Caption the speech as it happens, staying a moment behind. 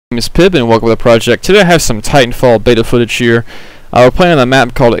My name is Pibb and welcome to the project. Today I have some Titanfall beta footage here. We're playing on a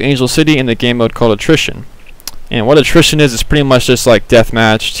map called Angel City in the game mode called Attrition. And what Attrition is pretty much just like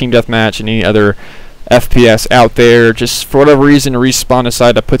deathmatch, team deathmatch, and any other FPS out there. Just for whatever reason, Respawn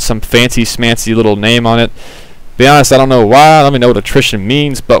decided to put some fancy smancy little name on it. To be honest, I don't know why. I don't even know what Attrition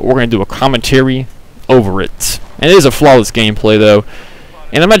means, but we're going to do a commentary over it. And it is a flawless gameplay though.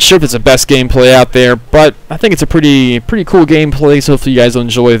 And I'm not sure if it's the best gameplay out there, but I think it's a pretty cool gameplay, so hopefully you guys will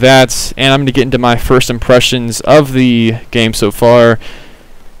enjoy that. And I'm going to get into my first impressions of the game so far,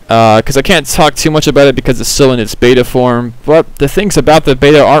 because I can't talk too much about it because it's still in its beta form, but the things about the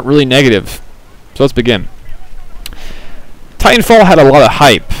beta aren't really negative. So let's begin. Titanfall had a lot of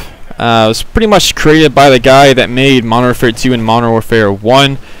hype. It was pretty much created by the guy that made Modern Warfare 2 and Modern Warfare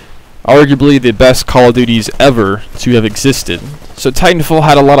 1, arguably the best Call of Duties ever to have existed. So Titanfall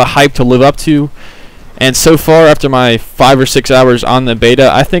had a lot of hype to live up to, and so far after my 5 or 6 hours on the beta,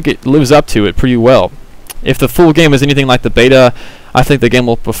 I think it lives up to it pretty well. If the full game is anything like the beta, I think the game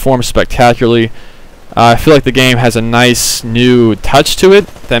will perform spectacularly. I feel like the game has a nice new touch to it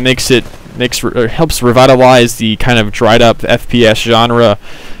that helps revitalize the kind of dried up FPS genre.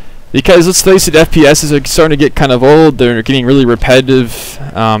 Because let's face it, FPSs are starting to get kind of old, they're getting really repetitive,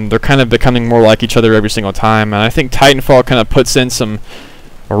 they're kind of becoming more like each other every single time, and I think Titanfall kind of puts in some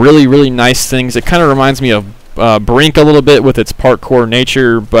really nice things. It kind of reminds me of Brink a little bit with its parkour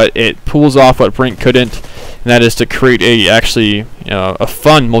nature, but it pulls off what Brink couldn't, and that is to create a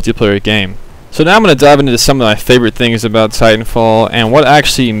fun multiplayer game. So now I'm going to dive into some of my favorite things about Titanfall, and what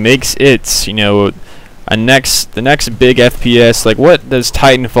actually makes it, the next big FPS. Like, what does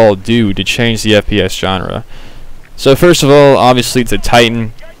Titanfall do to change the FPS genre? So first of all, obviously it's a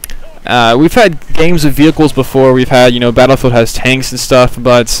Titan. We've had games with vehicles before. We've had, Battlefield has tanks and stuff,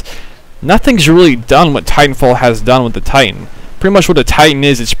 but nothing's really done what Titanfall has done with the Titan. Pretty much what a Titan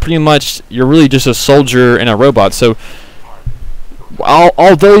is, it's pretty much, you're really just a soldier and a robot. So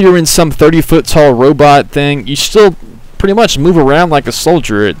although you're in some 30-foot tall robot thing, you still pretty much move around like a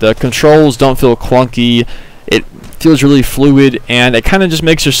soldier. The controls don't feel clunky, it feels really fluid, and it kind of just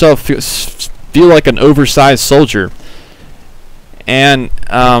makes yourself feel like an oversized soldier. And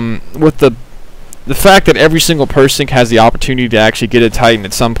with the fact that every single person has the opportunity to actually get a Titan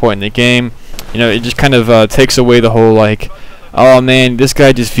at some point in the game, it just kind of takes away the whole like, oh man, this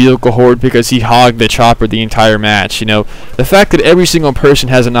guy just vehicle hoard because he hogged the chopper the entire match. The fact that every single person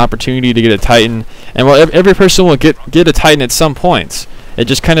has an opportunity to get a Titan, and every person will get a Titan at some point, it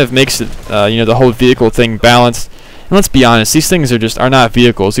just kind of makes it, the whole vehicle thing balanced. And let's be honest, these things are not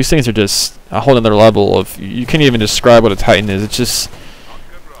vehicles. These things are just a whole other level of, you can't even describe what a Titan is. It's just,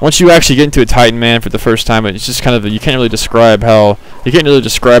 once you actually get into a Titan, man, for the first time, it's just kind of, you can't really describe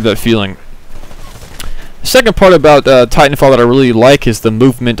that feeling. The second part about Titanfall that I really like is the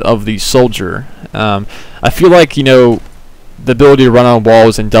movement of the soldier. I feel like, the ability to run on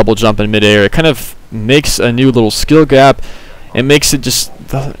walls and double jump in midair, it kind of makes a new little skill gap. It makes it just,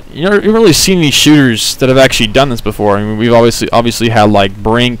 you haven't really seen any shooters that have actually done this before. I mean, we've obviously had like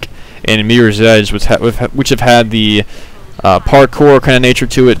Brink and Mirror's Edge, which have had the parkour kind of nature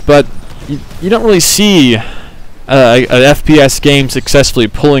to it, but you don't really see an FPS game successfully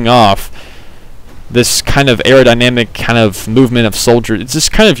pulling off this kind of aerodynamic kind of movement of soldier. It's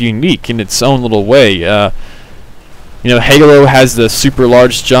just kind of unique in its own little way. Halo has the super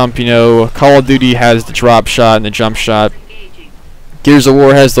large jump. Call of Duty has the drop shot and the jump shot. Gears of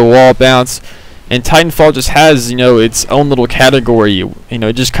War has the wall bounce, and Titanfall just has its own little category.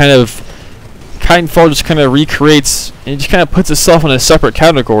 It just kind of Titanfall just kind of recreates and just kind of puts itself in a separate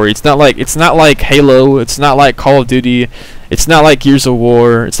category. It's not like Halo. It's not like Call of Duty. It's not like Gears of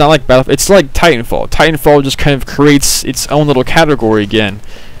War. It's not like Battlefield. It's like Titanfall. Titanfall just kind of creates its own little category again,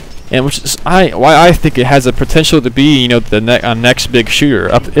 and which is why I think it has the potential to be the next big shooter.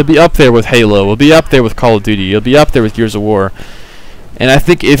 It'll be up there with Halo. It'll be up there with Call of Duty. It'll be up there with Gears of War. And I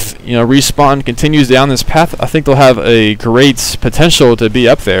think if Respawn continues down this path, I think they'll have a great potential to be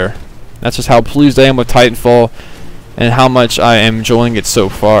up there. That's just how pleased I am with Titanfall and how much I am enjoying it so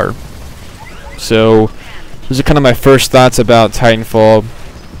far. So those are kind of my first thoughts about Titanfall,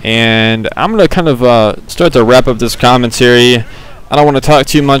 and I'm going to kind of start to wrap up this commentary. I don't want to talk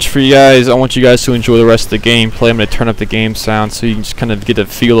too much for you guys. I want you guys to enjoy the rest of the gameplay. I'm going to turn up the game sound so you can just kind of get a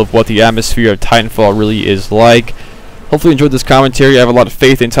feel of what the atmosphere of Titanfall really is like. Hopefully you enjoyed this commentary. I have a lot of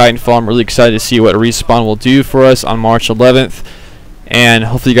faith in Titanfall. I'm really excited to see what Respawn will do for us on March 11th. And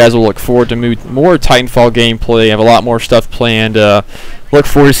hopefully you guys will look forward to more Titanfall gameplay. I have a lot more stuff planned. Look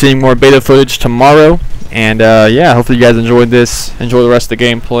forward to seeing more beta footage tomorrow. And yeah, hopefully you guys enjoyed this. Enjoy the rest of the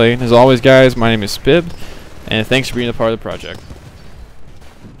gameplay. As always, guys, my name is Pibb, and thanks for being a part of the project.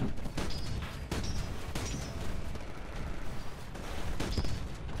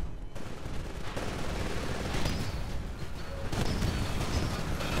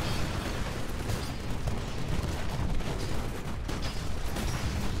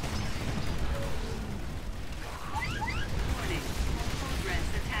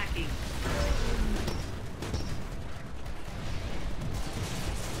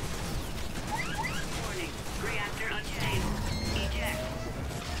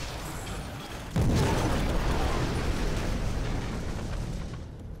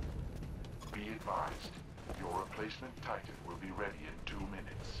 replacement Titan will be ready in 2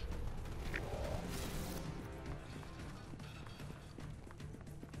 minutes.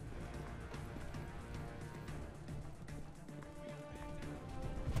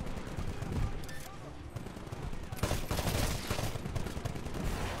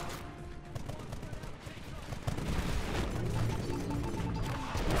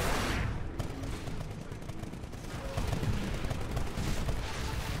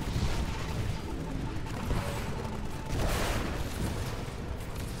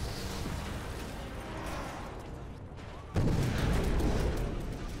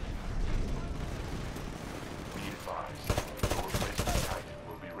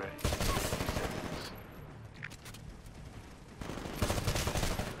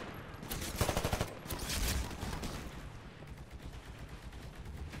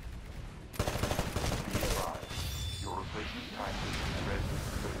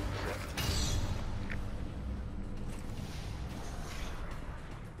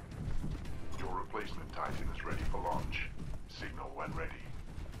 Replacement Titan is ready for launch. Signal when ready.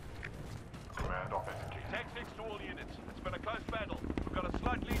 Command authenticated. Tech 6 to all units. It's been a close battle. We've got a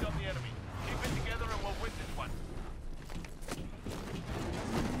slight lead on the enemy. Keep it together and we'll win this one.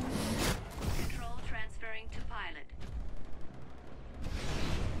 Control transferring to pilot.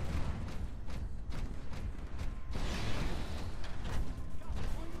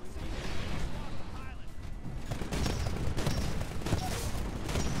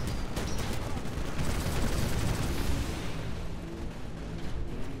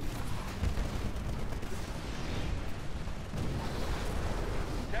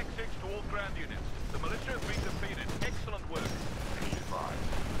 Tech 6 to all ground units. The militia have been defeated. Excellent work. Be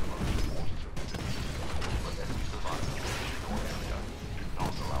advised, the militia forces have been defeated. But enemy survivors in your area. Do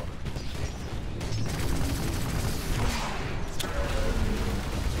not allow them to escape.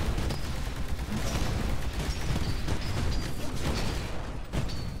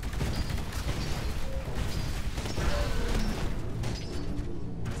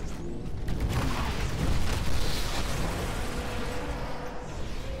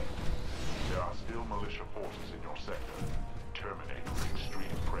 There are still militia forces in your sector.